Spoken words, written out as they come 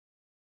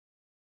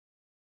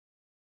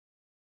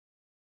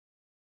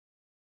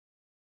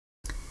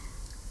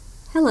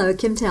Hello,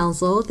 Kim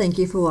Townsel. Thank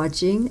you for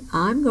watching.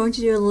 I'm going to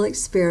do a little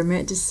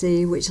experiment to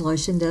see which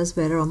lotion does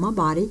better on my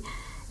body,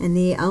 and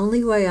the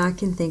only way I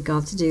can think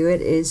of to do it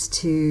is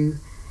to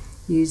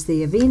use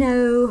the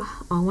Aveeno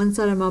on one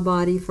side of my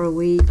body for a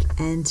week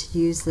and to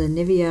use the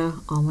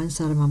Nivea on one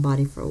side of my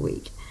body for a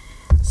week.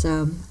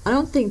 So I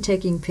don't think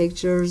taking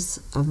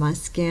pictures of my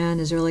skin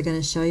is really going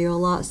to show you a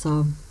lot,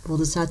 so we'll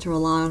just have to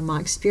rely on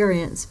my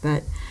experience.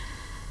 But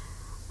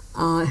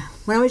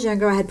when I was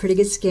younger, I had pretty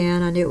good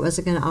skin. I knew it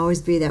wasn't going to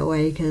always be that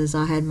way because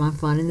I had my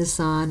fun in the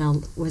sun.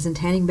 I was in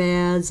tanning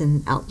beds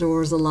and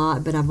outdoors a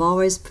lot, but I've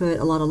always put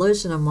a lot of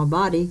lotion on my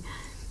body.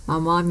 My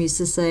mom used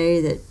to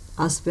say that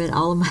I spent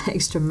all of my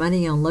extra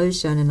money on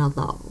lotion, and I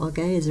thought,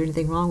 okay, is there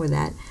anything wrong with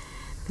that?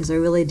 Because I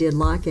really did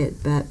like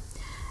it. But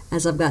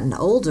as I've gotten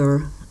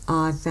older,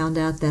 I found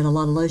out that a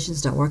lot of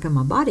lotions don't work on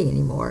my body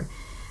anymore.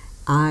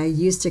 I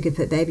used to could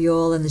put baby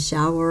oil in the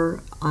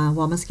shower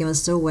while my skin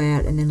was still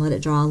wet and then let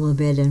it dry a little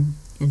bit and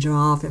dry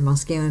off, and my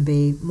skin would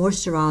be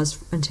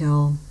moisturized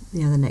until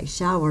the next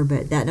shower,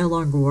 but that no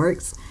longer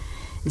works.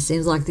 It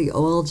seems like the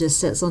oil just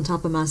sits on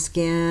top of my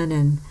skin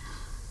and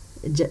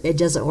it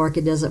doesn't work,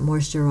 it doesn't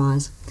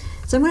moisturize.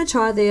 So I'm going to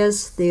try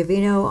this, the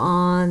Aveeno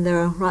on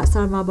the right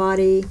side of my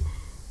body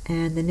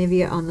and the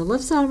Nivea on the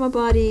left side of my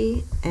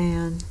body,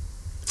 and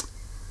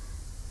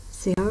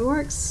see how it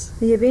works.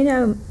 The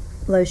Aveeno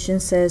Lotion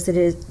says that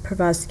it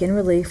provides skin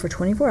relief for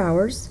 24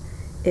 hours.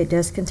 It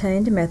does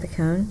contain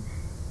dimethicone.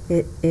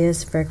 It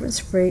is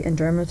fragrance-free and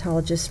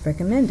dermatologist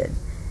recommended.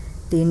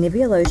 The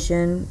Nivea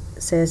Lotion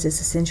says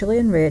it's essentially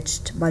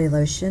enriched body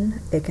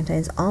lotion. It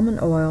contains almond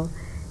oil,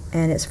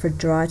 and it's for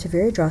dry to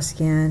very dry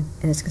skin,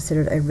 and it's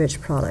considered a rich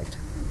product.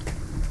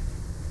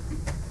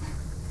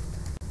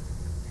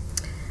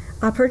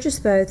 I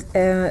purchased both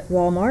at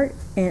Walmart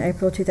in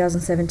April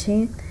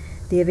 2017.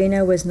 The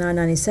Aveeno was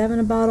 $9.97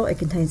 a bottle. It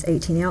contains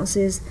 18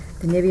 ounces.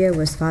 The Nivea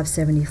was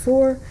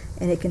 $5.74,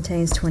 and it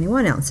contains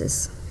 21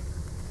 ounces.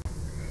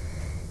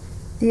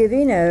 The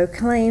Aveeno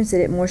claims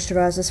that it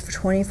moisturizes for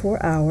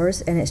 24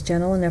 hours, and it's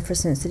gentle enough for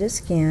sensitive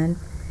skin.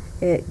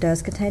 It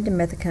does contain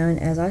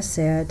dimethicone, as I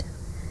said.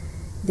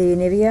 The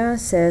Nivea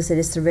says that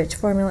it's the rich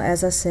formula,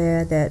 as I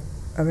said, that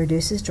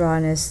reduces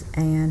dryness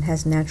and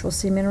has natural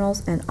sea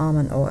minerals and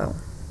almond oil.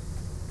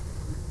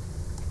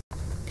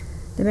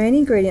 The main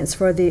ingredients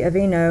for the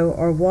Aveeno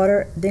are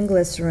water, then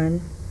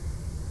glycerin,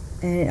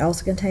 and it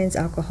also contains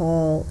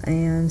alcohol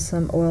and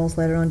some oils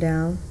later on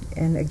down,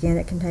 and again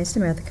it contains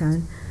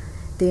dimethicone.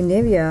 The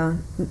Nivea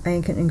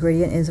main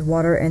ingredient is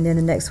water, and then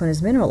the next one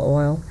is mineral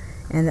oil,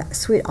 and the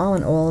sweet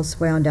almond oil is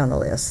way on down the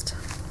list.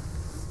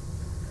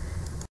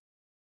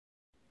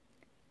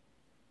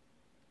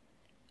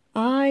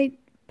 I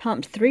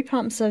pumped 3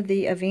 pumps of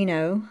the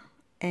Aveeno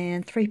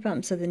and 3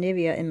 pumps of the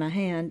Nivea in my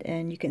hand,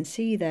 and you can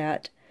see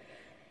that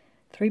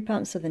 3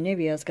 pumps of the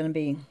Nivea is going to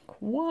be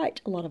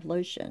quite a lot of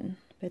lotion,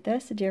 but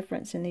that's the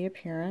difference in the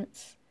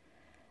appearance.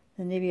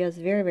 The Nivea is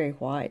very, very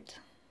white.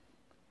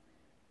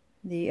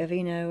 The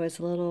Aveeno is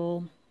a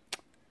little,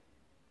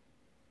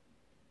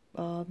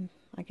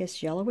 I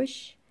guess,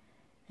 yellowish,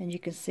 and you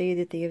can see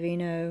that the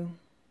Aveeno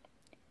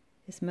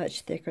is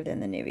much thicker than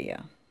the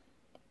Nivea.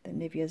 The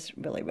Nivea is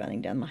really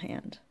running down my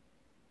hand.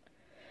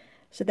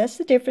 So that's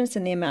the difference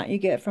in the amount you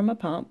get from a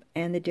pump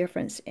and the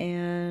difference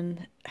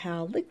in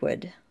how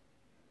liquid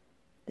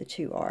the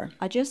two are.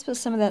 I just put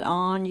some of that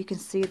on. You can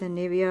see the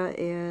Nivea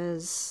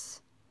is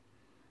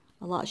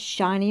a lot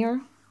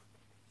shinier.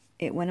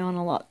 It went on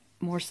a lot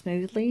more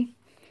smoothly.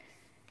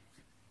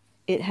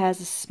 It has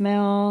a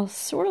smell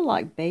sort of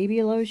like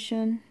baby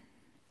lotion,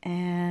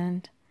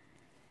 and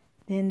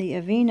then the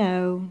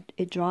Aveeno,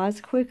 it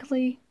dries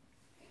quickly.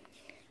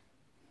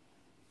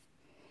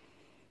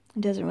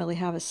 It doesn't really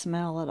have a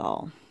smell at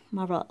all.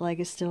 My right leg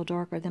is still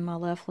darker than my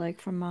left leg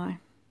from my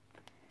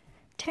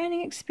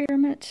tanning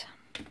experiment.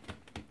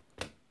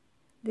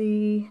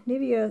 The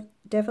Nivea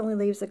definitely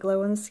leaves a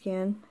glow on the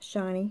skin,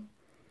 shiny.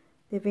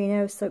 The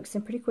Aveeno soaks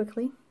in pretty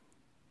quickly.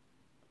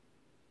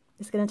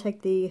 It's going to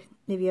take the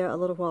Nivea a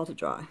little while to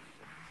dry.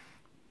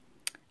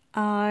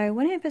 I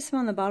went ahead and put some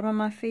on the bottom of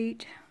my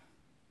feet,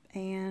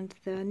 and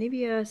the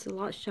Nivea is a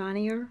lot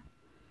shinier.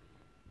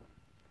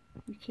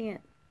 You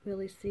can't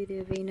really see the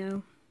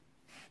Aveeno.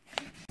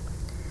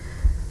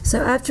 So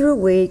after a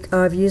week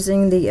of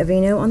using the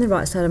Aveeno on the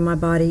right side of my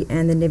body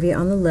and the Nivea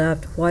on the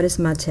left, what is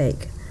my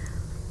take?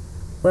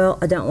 Well,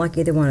 I don't like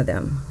either one of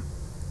them.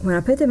 When I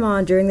put them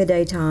on during the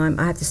daytime,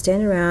 I have to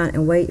stand around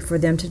and wait for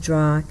them to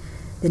dry.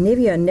 The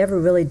Nivea never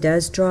really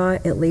does dry.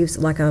 It leaves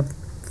like a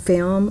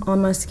film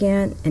on my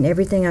skin, and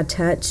everything I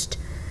touched,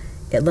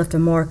 it left a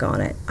mark on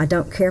it. I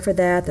don't care for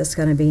that. That's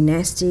going to be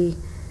nasty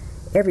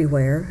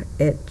everywhere.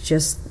 It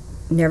just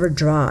never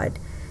dried.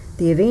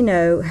 The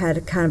Aveeno had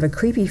a kind of a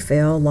creepy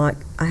feel, like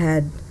I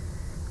had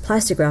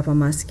plastic wrap on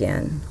my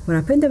skin. When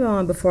I put them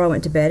on before I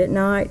went to bed at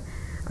night,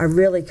 I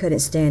really couldn't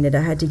stand it.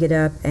 I had to get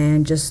up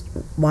and just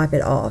wipe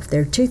it off.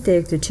 They're too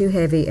thick, they're too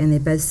heavy, and they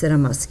both sit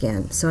on my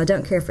skin. So I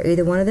don't care for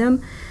either one of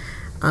them.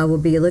 I will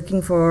be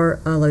looking for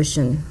a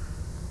lotion.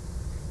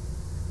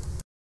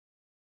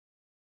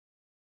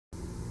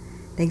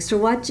 Thanks for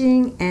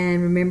watching,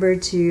 and remember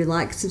to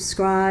like,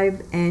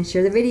 subscribe, and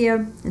share the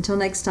video. Until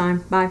next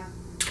time, bye.